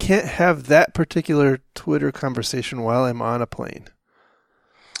have that particular Twitter conversation while I'm on a plane?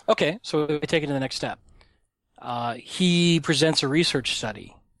 Okay, so we take it to the next step. He presents a research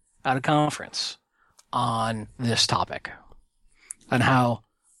study at a conference on this topic, on how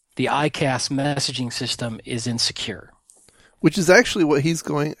the ICAS messaging system is insecure. Which is actually what he's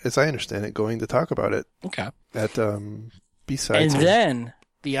going, as I understand it, going to talk about it. Okay. At B-Sides. And then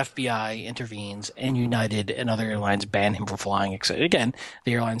the FBI intervenes, and United and other airlines ban him from flying. Again,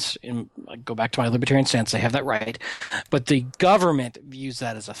 the airlines, go back to my libertarian stance, they have that right. But the government views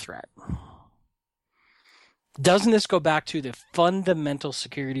that as a threat. Doesn't this go back to the fundamental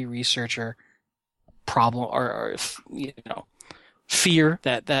security researcher problem or fear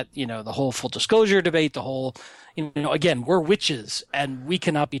that the whole full disclosure debate, the whole, again, we're witches and we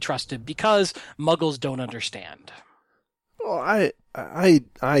cannot be trusted because muggles don't understand. Well,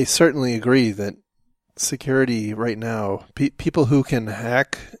 I certainly agree that security right now, people who can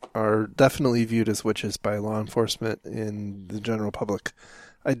hack are definitely viewed as witches by law enforcement and the general public.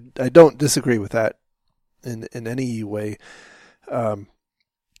 I don't disagree with that in any way.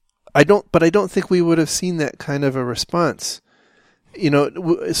 I don't think we would have seen that kind of a response.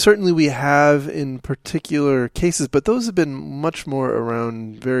 Certainly we have in particular cases, but those have been much more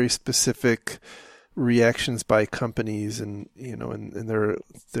around very specific reactions by companies and their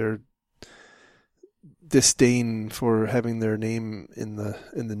disdain for having their name in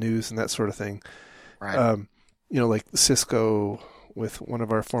the news and that sort of thing. Right. Like Cisco with one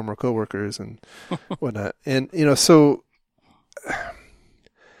of our former coworkers and whatnot. And so.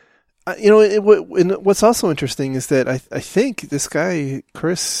 What's also interesting is that I think this guy,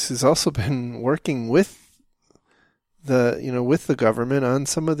 Chris, has also been working with with the government on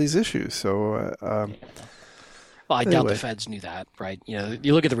some of these issues. So, Well, I doubt the feds knew that, right?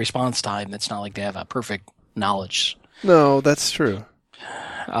 You look at the response time. It's not like they have a perfect knowledge. No, that's true.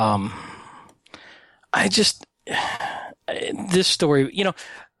 This story,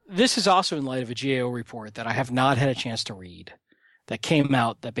 this is also in light of a GAO report that I have not had a chance to read that came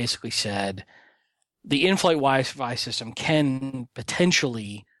out that basically said the in-flight Wi-Fi system can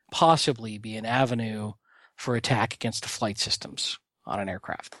possibly be an avenue for attack against the flight systems on an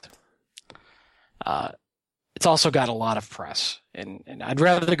aircraft. It's also got a lot of press, and I'd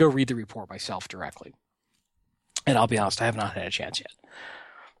rather go read the report myself directly. And I'll be honest, I have not had a chance yet.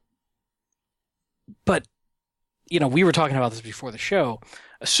 But, we were talking about this before the show.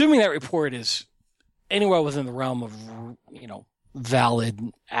 Assuming that report is anywhere within the realm of, valid,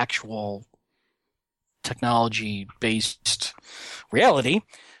 actual technology-based reality,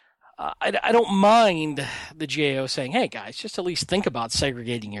 I don't mind the GAO saying, hey, guys, just at least think about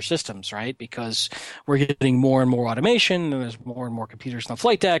segregating your systems, right? Because we're getting more and more automation, and there's more and more computers on the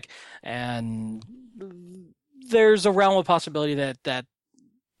flight deck, and there's a realm of possibility that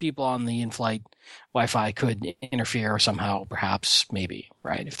people on the in-flight Wi-Fi could interfere somehow, perhaps, maybe,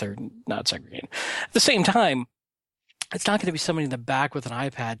 right, if they're not segregated. At the same time, it's not going to be somebody in the back with an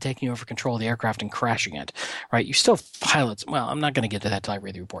iPad taking over control of the aircraft and crashing it, right? You still have pilots. Well, I'm not going to get to that until I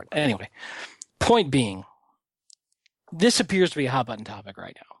read the report. Anyway, point being, this appears to be a hot button topic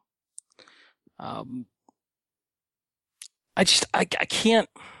right now. I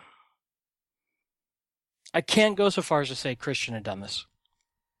can't go so far as to say Christian had done this.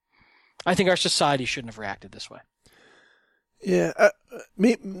 I think our society shouldn't have reacted this way. Yeah,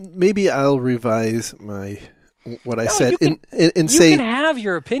 maybe I'll revise what I said and say. You can have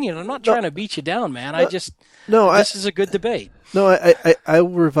your opinion. I'm not trying to beat you down, man. This is a good debate. No, I will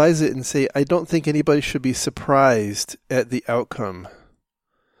revise it and say I don't think anybody should be surprised at the outcome.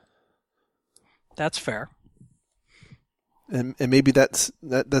 That's fair. And maybe that's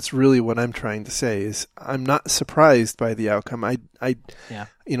really what I'm trying to say is I'm not surprised by the outcome.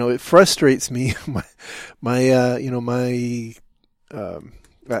 It frustrates me. I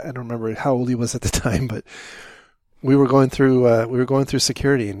don't remember how old he was at the time, but we were going through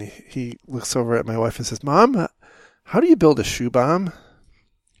security, and he looks over at my wife and says, "Mom, how do you build a shoe bomb?"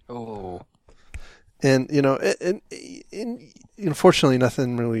 Oh. And fortunately,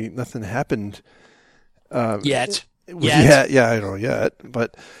 nothing happened yet. Yeah, I don't know yet,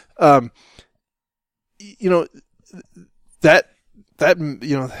 but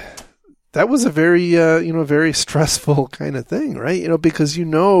that was a very very stressful kind of thing, right? Because you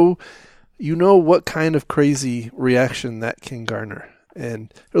know what kind of crazy reaction that can garner,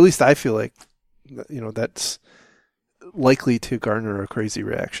 and or at least I feel like that's likely to garner a crazy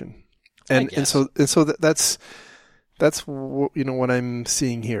reaction, and so that's what I'm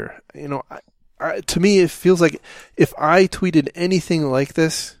seeing here. To me, it feels like if I tweeted anything like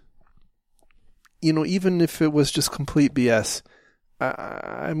this, even if it was just complete BS,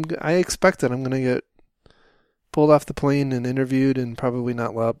 I expect that I'm going to get pulled off the plane and interviewed and probably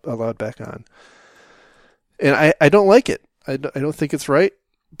not allowed back on. And I don't like it. I don't think it's right,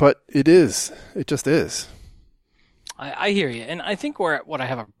 but it is. It just is. I hear you. And I think what I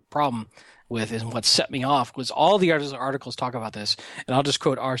have a problem with is what set me off was all the articles talk about this, and I'll just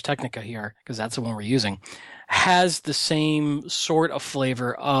quote Ars Technica here because that's the one we're using, has the same sort of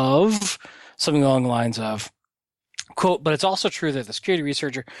flavor of something along the lines of, quote, but it's also true that the security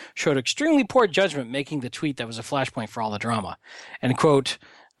researcher showed extremely poor judgment making the tweet that was a flashpoint for all the drama. And quote,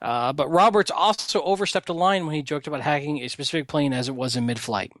 but Roberts also overstepped a line when he joked about hacking a specific plane as it was in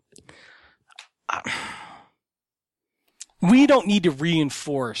mid-flight. We don't need to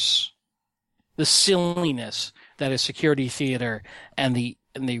reinforce the silliness that is security theater and the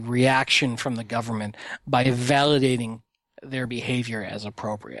reaction from the government by validating their behavior as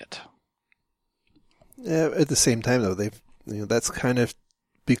appropriate. Yeah, at the same time, though, that's kind of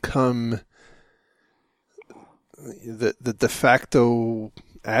become the de facto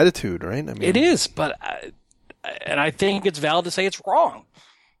attitude, right? I mean, it is, but I think it's valid to say it's wrong.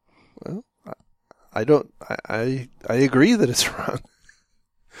 Well, I don't. I agree that it's wrong.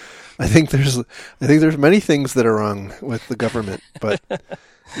 I think there's many things that are wrong with the government, but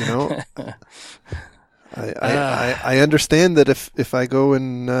I understand that if I go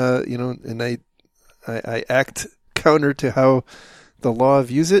and and I act counter to how the law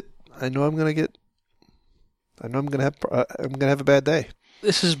views it, I know I'm gonna have a bad day.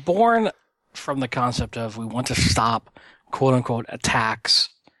 This is born from the concept of we want to stop quote unquote attacks,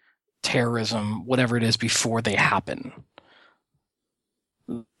 terrorism, whatever it is before they happen.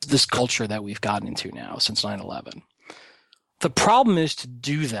 This culture that we've gotten into now since 9/11. The problem is, to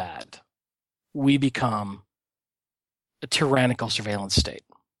do that, we become a tyrannical surveillance state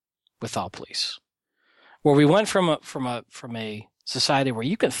with all police, where we went from a society where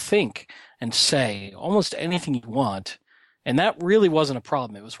you can think and say almost anything you want, and that really wasn't a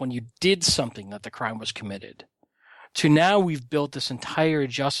problem. It was when you did something that the crime was committed, to now we've built this entire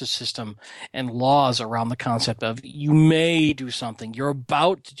justice system and laws around the concept of you may do something, you're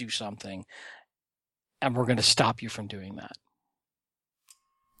about to do something, and we're going to stop you from doing that.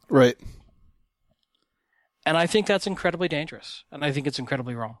 Right. And I think that's incredibly dangerous, and I think it's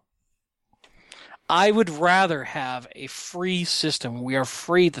incredibly wrong. I would rather have a free system. We are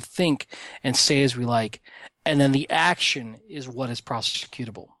free to think and say as we like, and then the action is what is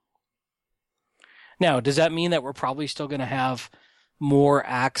prosecutable. Now, does that mean that we're probably still going to have more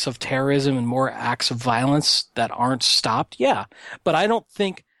acts of terrorism and more acts of violence that aren't stopped? Yeah. But I don't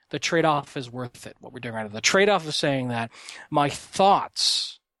think the trade-off is worth it, what we're doing right now. The trade-off is saying that my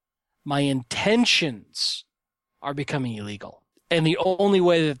thoughts, my intentions are becoming illegal. And the only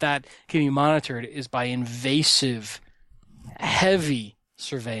way that that can be monitored is by invasive, heavy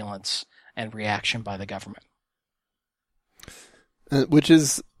surveillance and reaction by the government. Which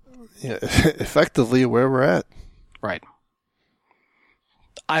is effectively where we're at. Right.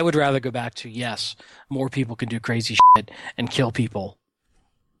 I would rather go back to, yes, more people can do crazy shit and kill people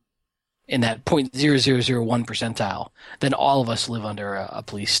in that 0.0001 percentile than all of us live under a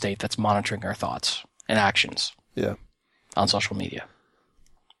police state that's monitoring our thoughts and actions. Yeah. On social media.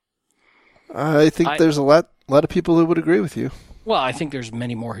 I think there's a lot of people who would agree with you. Well, I think there's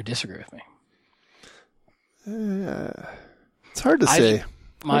many more who disagree with me. It's hard to say.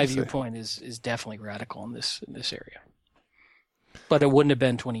 My viewpoint is definitely radical in this area. But it wouldn't have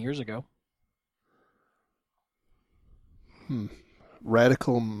been 20 years ago.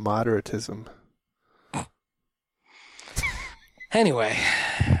 Radical moderatism. Anyway,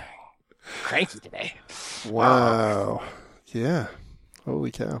 cranky today. Wow. Yeah.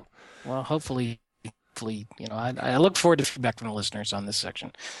 Holy cow. Well, hopefully, I look forward to feedback from the listeners on this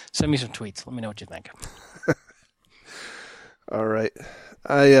section. Send me some tweets. Let me know what you think. All right.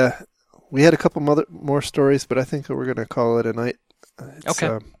 We had a couple more stories, but I think we're going to call it a night.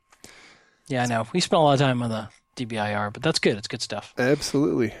 Okay. Yeah, I know. We spent a lot of time on the DBIR, but that's good. It's good stuff.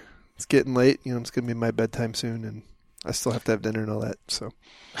 Absolutely. It's getting late. It's going to be my bedtime soon, and I still have to have dinner and all that. So.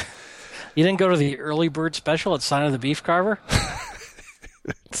 You didn't go to the early bird special at Sign of the Beef Carver?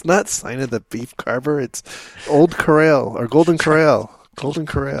 It's not Sign of the Beef Carver. It's Old Corral or Golden Corral. Golden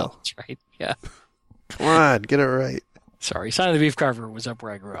Corral. That's right. Yeah. Come on, get it right. Sorry, Sign of the Beef Carver was up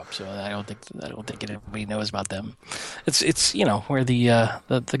where I grew up, so I don't think anybody knows about them. It's where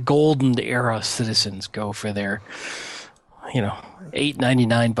the golden era citizens go for their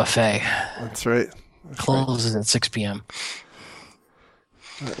 $8.99 buffet. That's right. Closes at 6 p.m.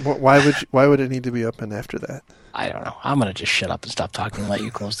 Why would it need to be open after that? I don't know. I'm gonna just shut up and stop talking and let you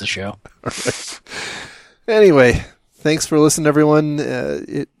close the show. All right. Anyway, thanks for listening, everyone.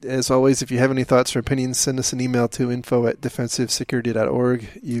 As always, if you have any thoughts or opinions, send us an email to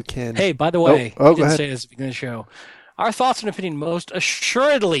info@defensivesecurity.org. You can. Hey, by the way, we didn't say this at the beginning of the show. Our thoughts and opinion most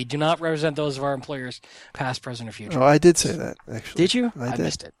assuredly do not represent those of our employers, past, present, or future. Oh, I did say that, actually. Did you? I did.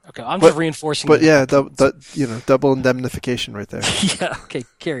 Missed it. Okay, I'm just reinforcing. But yeah, double indemnification right there. Yeah. Okay,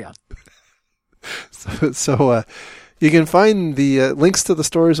 carry on. So you can find the links to the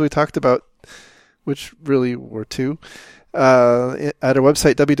stories we talked about, which really were two, at our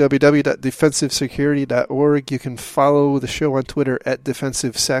website, www.defensivesecurity.org. You can follow the show on Twitter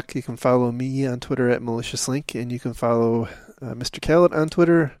 @DefensiveSec. You can follow me on Twitter @MaliciousLink, and you can follow Mr. Callett on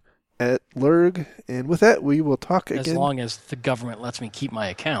Twitter @Lurg. And with that, we will talk again. As long as the government lets me keep my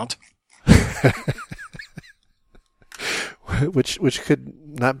account. which could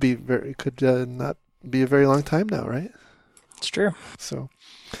not be not be a very long time now, right? It's true. So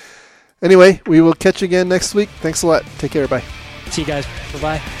anyway, we will catch you again next week. Thanks a lot. Take care. Bye. See you guys.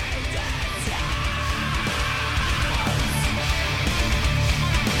 Bye-bye.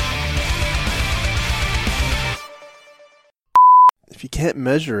 If you can't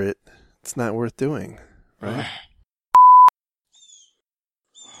measure it, it's not worth doing, right?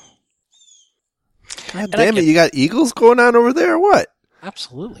 God damn it, you got eagles going on over there or what?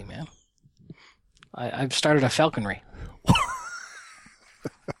 Absolutely, man. I've started a falconry.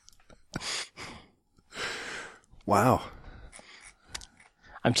 Wow.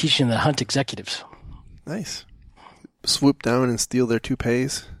 I'm teaching them to hunt executives. Nice. Swoop down and steal their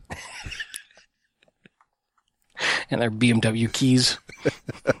toupees. And their BMW keys.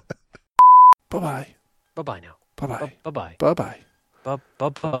 Bye-bye. Bye-bye now. Bye-bye. Bye-bye. Bye-bye. Bye-bye.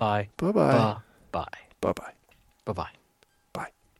 Bye-bye. Bye-bye. Bye-bye. Bye-bye.